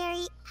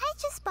necessary, I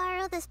just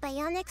borrow this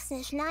bionic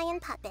Snezhnayan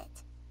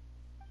puppet.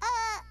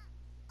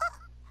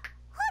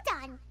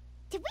 Hold on.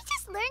 Did we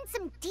just learn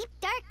some deep,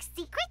 dark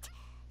secret?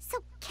 So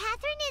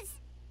Catherine is...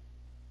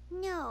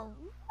 No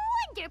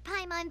wonder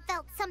Paimon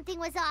felt something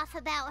was off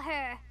about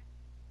her.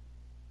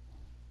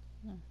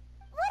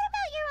 What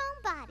about your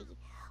own body?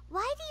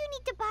 Why do you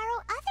need to borrow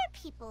other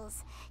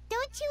people's?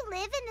 Don't you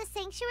live in the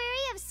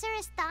sanctuary of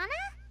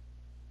Surasthana?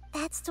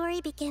 That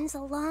story begins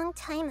a long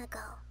time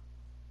ago.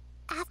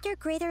 After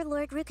Greater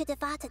Lord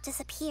Rukkhadevata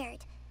disappeared,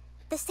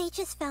 the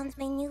sages found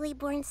my newly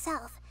born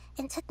self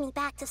and took me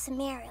back to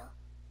Sumeru.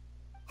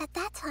 At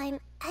that time,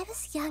 I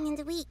was young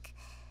and weak.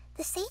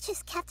 The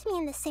sages kept me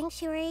in the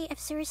sanctuary of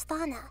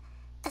Surasthana,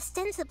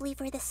 ostensibly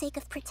for the sake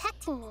of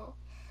protecting me.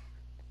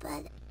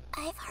 But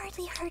I've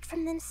hardly heard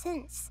from them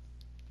since.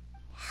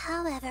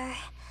 However,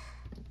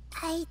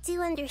 I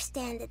do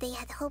understand that they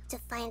had hoped to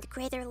find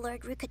Greater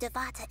Lord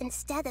Rukkhadevata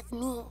instead of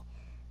me,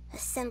 a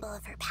symbol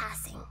of her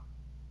passing.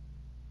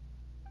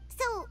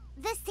 So,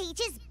 the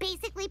sages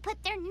basically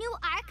put their new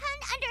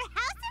Archon under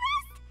house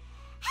arrest?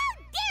 How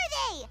dare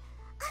they!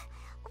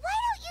 Why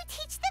don't you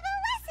teach them a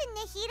lesson,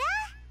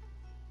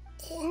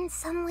 Nahida? In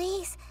some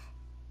ways,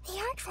 they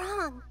aren't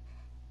wrong.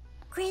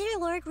 Greater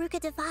Lord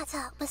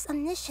Rukkhadevata was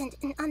omniscient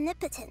and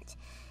omnipotent.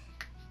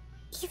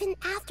 Even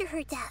after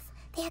her death,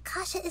 the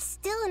Akasha is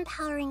still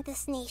empowering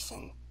this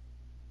nation.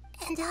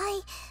 And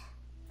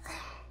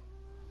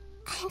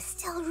I'm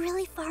still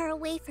really far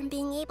away from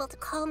being able to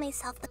call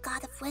myself the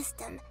God of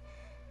Wisdom.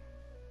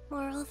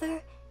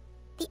 Moreover,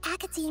 the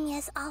Academia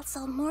is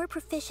also more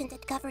proficient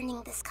at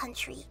governing this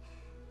country.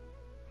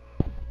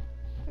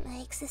 My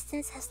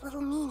existence has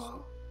little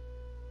meaning.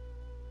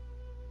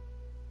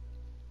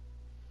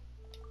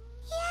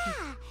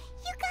 Yeah,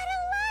 you got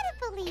a lot of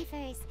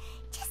believers.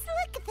 Just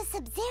look at the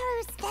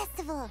Sub-Zero's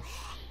festival.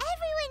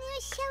 Everyone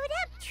who showed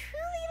up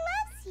truly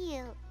loves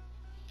you.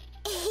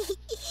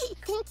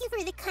 Thank you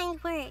for the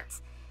kind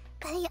words.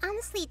 But I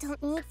honestly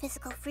don't need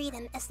physical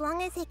freedom as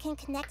long as I can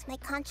connect my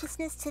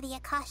consciousness to the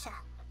Akasha.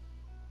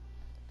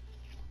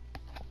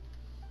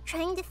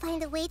 Trying to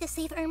find a way to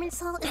save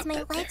Irminsul is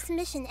my life's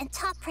mission and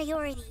top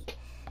priority.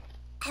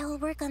 I will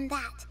work on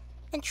that,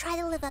 and try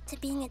to live up to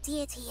being a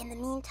deity in the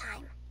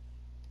meantime.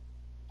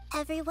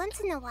 Every once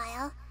in a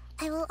while,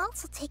 I will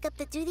also take up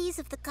the duties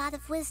of the God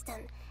of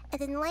Wisdom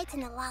and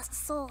enlighten a lost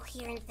soul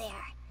here and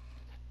there.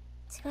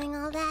 Doing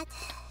all that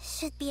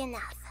should be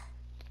enough.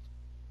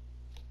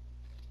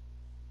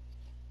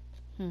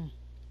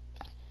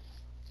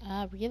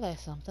 I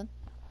realized something.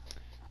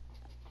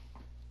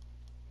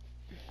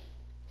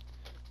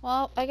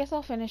 Well, I guess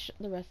I'll finish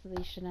the rest of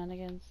these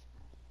shenanigans.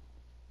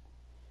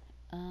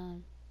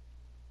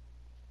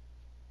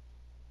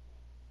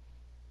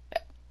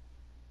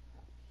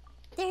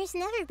 There's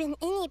never been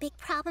any big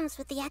problems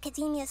with the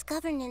Academia's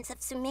governance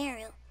of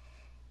Sumeru.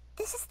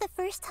 This is the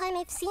first time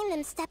I've seen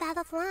them step out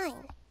of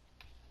line.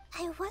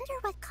 I wonder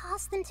what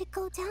caused them to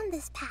go down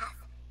this path,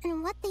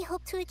 and what they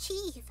hope to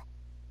achieve.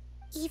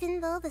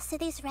 Even though the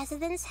city's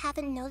residents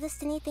haven't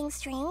noticed anything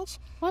strange,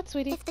 What,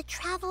 sweetie? if the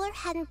Traveler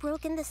hadn't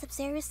broken the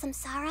Sub-Zero's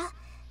samsara,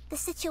 the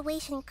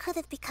situation could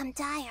have become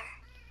dire.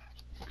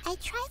 I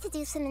tried to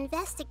do some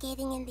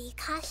investigating in the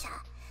Akasha,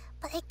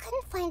 but I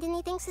couldn't find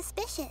anything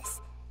suspicious.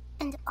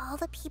 And all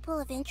the people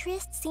of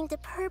interest seem to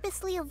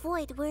purposely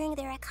avoid wearing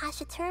their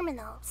Akasha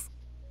terminals.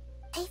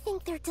 I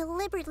think they're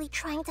deliberately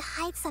trying to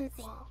hide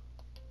something.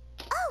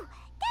 Oh,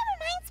 that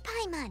reminds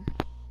Paimon.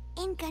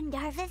 In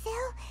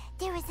Gandharvaville,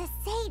 there was a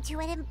sage who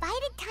had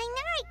invited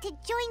Kainari to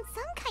join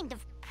some kind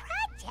of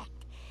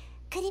project.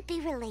 Could it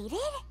be related?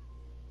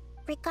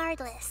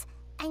 Regardless,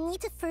 I need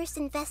to first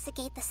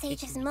investigate the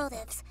sage's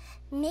motives,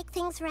 make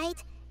things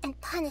right, and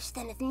punish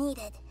them if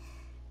needed.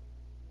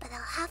 But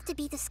I'll have to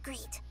be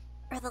discreet,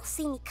 or they'll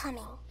see me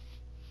coming.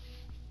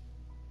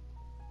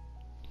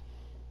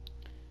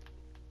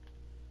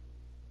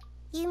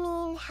 You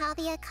mean how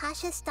the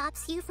Akasha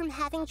stops you from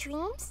having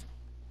dreams?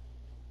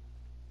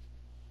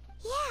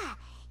 Yeah,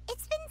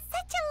 it's been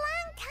such a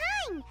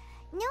long time.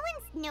 No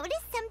one's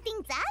noticed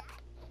something's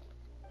up?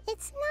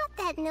 It's not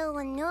that no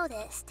one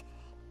noticed.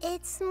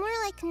 It's more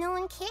like no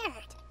one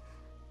cared.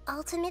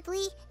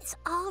 Ultimately, it's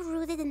all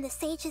rooted in the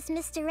sage's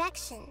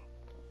misdirection.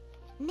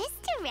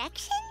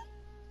 Misdirection?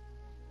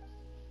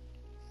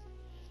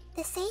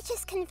 The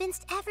sages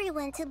convinced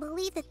everyone to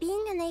believe that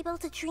being unable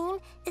to dream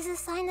is a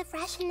sign of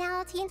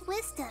rationality and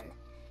wisdom.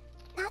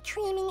 Not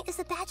dreaming is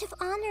a badge of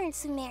honor in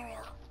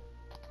Sumeru.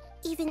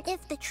 Even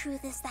if the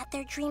truth is that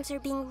their dreams are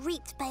being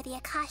reaped by the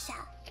Akasha.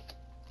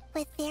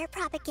 With their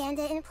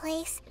propaganda in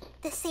place,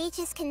 the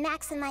sages can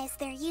maximize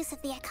their use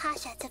of the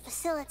Akasha to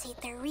facilitate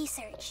their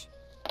research.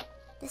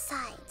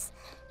 Besides,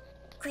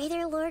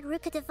 Greater Lord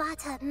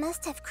Rukkhadevata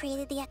must have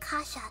created the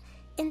Akasha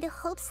in the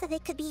hopes that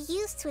it could be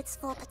used to its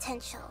full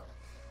potential.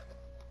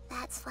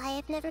 That's why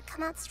I've never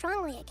come out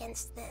strongly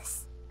against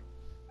this.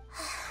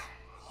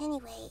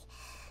 Anyway,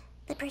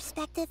 the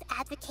perspective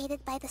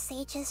advocated by the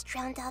sages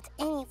drowned out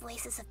any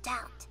voices of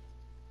doubt.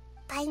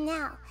 By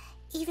now,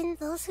 even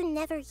those who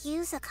never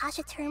use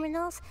Akasha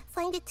terminals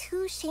find it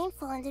too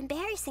shameful and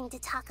embarrassing to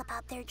talk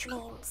about their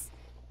dreams.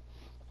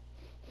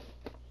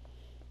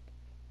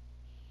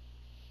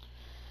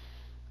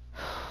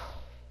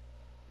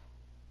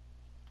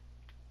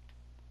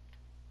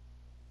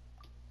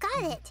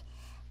 Got it!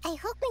 I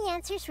hope my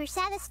answers were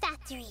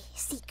satisfactory,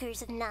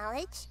 seekers of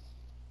knowledge.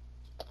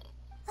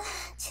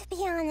 To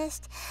be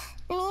honest,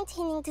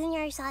 maintaining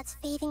Dunyarzad's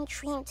fading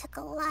dream took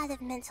a lot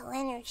of mental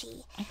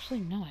energy.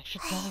 Actually, no, I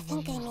should I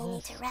probably think I use may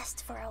need this. to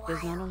rest for a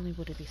Because not while. only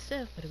would it be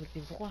safe, but it would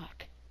be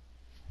black.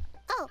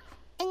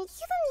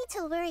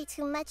 to worry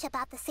too much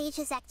about the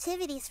Sage's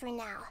activities for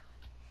now.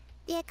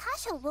 The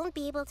Akasha won't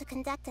be able to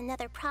conduct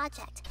another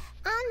project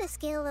on the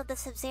scale of the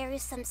Sub-Zero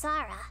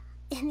Samsara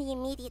in the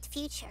immediate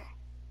future.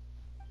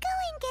 Go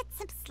and get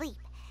some sleep.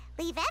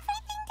 Leave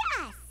everything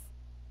to us.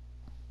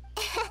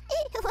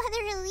 What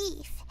a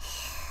relief.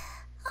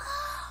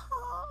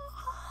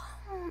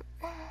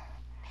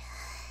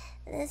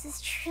 This is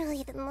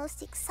truly the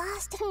most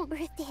exhausting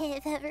birthday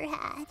I've ever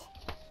had.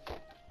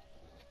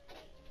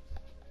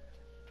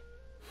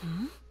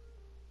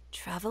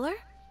 Traveler?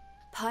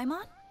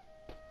 Paimon?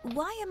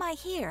 Why am I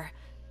here?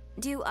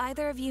 Do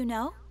either of you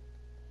know?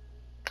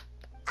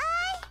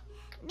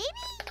 Maybe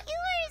you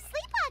were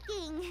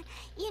sleepwalking.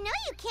 You know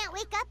you can't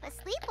wake up a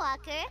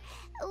sleepwalker.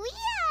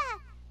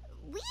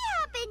 We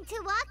happened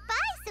to walk by,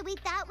 so we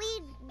thought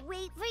we'd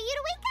wait for you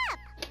to wake up.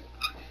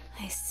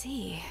 I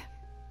see.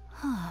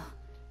 Huh.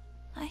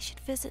 I should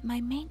visit my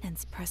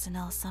maintenance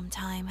personnel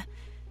sometime.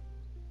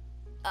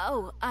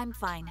 Oh, I'm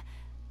fine.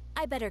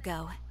 I better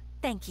go.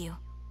 Thank you.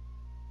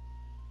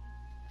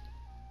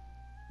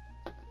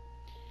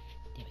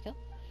 There we go.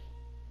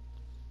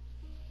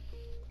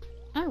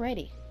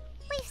 Alrighty.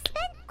 We've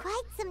spent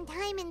quite some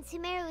time in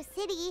Sumeru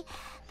City,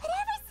 but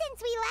ever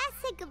since we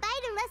last said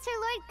goodbye to Lesser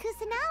Lord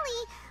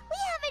Kusanali, we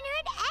haven't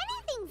heard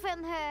anything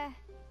from her.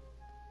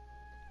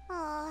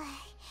 Oh,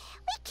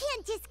 we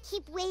can't just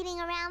keep waiting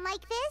around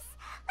like this.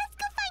 Let's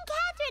go find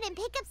Catherine and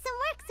pick up some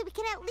work so we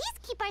can at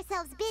least keep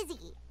ourselves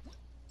busy.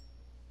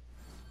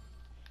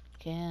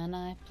 Can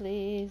I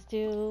please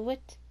do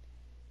it?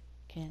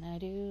 Can I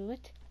do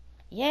it?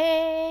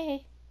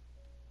 Yay!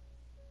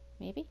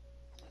 Maybe?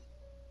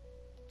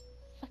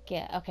 Fuck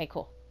yeah. Okay,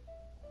 cool.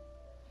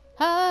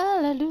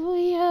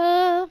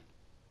 Hallelujah!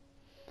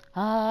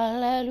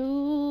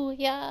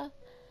 Hallelujah!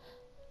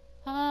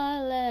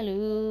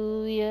 Hallelujah!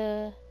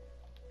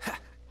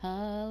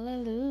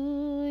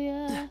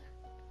 Hallelujah!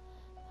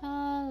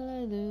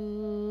 Hallelujah!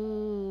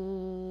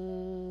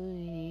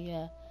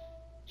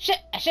 Shit!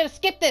 I should have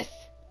skipped this!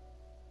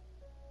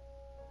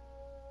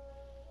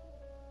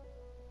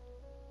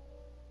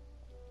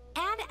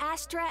 Ad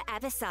Astra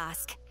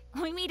Avisask.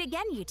 We meet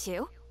again, you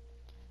two.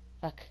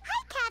 Fuck.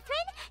 Hi,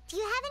 Catherine. Do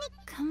you have any...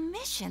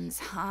 Commissions,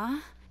 huh?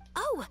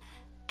 Oh,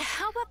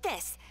 how about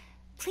this?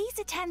 Please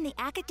attend the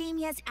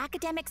Academia's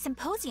Academic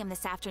Symposium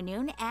this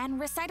afternoon and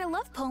recite a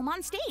love poem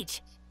on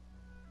stage.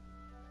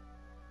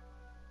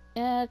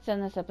 Yeah, it's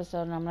in this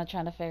episode, and I'm gonna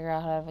try to figure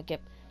out how to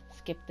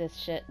skip this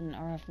shit,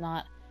 or if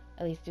not,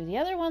 at least do the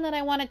other one that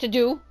I wanted to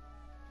do.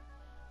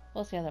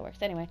 We'll see how that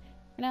works. Anyway,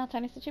 for now,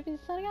 Tiniestofchibis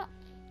is signing out.